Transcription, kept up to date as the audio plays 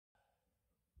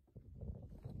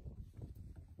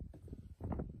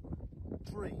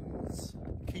Dreams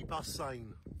keep us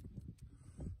sane.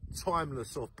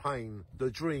 Timeless of pain, the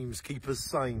dreams keep us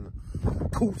sane.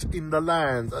 Caught in the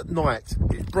land at night,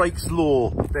 it breaks law,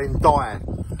 then die.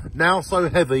 Now so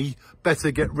heavy,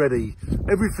 better get ready.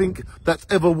 Everything that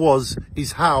ever was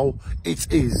is how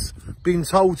it is. Been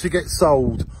told to get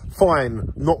sold,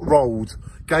 fine, not rolled.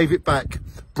 Gave it back,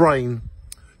 brain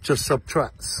just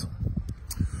subtracts.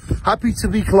 Happy to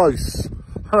be close,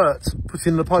 hurt, put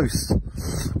in the post.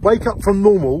 Wake up from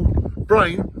normal,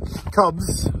 brain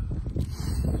comes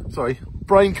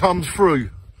through.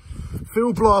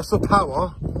 Feel blast of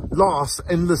power, last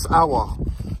endless hour.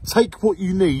 Take what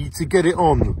you need to get it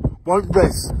on. Won't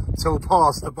rest till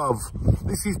past above.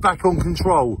 This is back on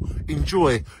control.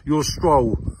 Enjoy your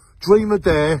stroll. Dream a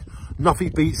dare,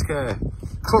 nothing beats care.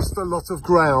 Crossed a lot of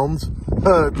ground,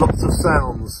 heard lots of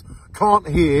sounds. Can't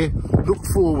hear, look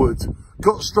forward.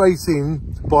 Got straight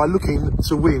in by looking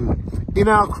to win. In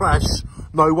our crash,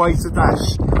 no way to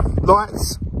dash.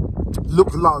 Lights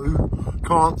look low,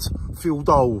 can't feel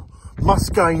dull.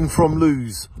 Must gain from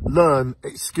lose, learn,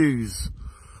 excuse.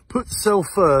 Put self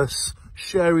first,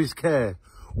 share is care.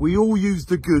 We all use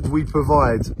the good we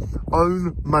provide.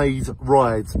 Own, made,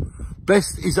 ride.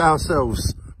 Best is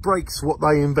ourselves, breaks what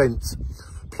they invent.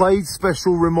 Played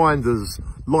special reminders,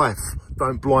 life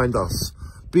don't blind us.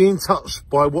 Being touched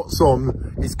by what's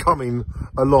on is coming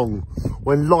along.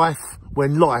 When life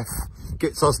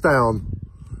gets us down,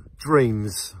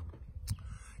 dreams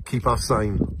keep us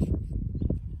sane.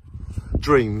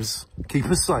 Dreams keep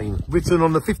us sane. Written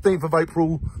on the 15th of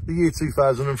April, the year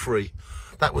 2003.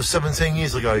 That was 17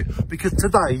 years ago, because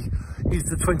today is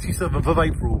the 27th of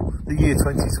April, the year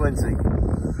 2020.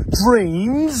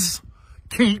 Dreams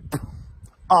keep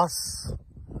us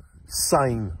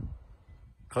sane.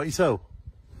 Can't you tell?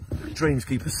 Dreams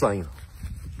keep us sane.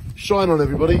 Shine on,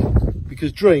 everybody,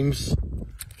 because dreams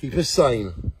keep us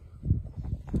sane.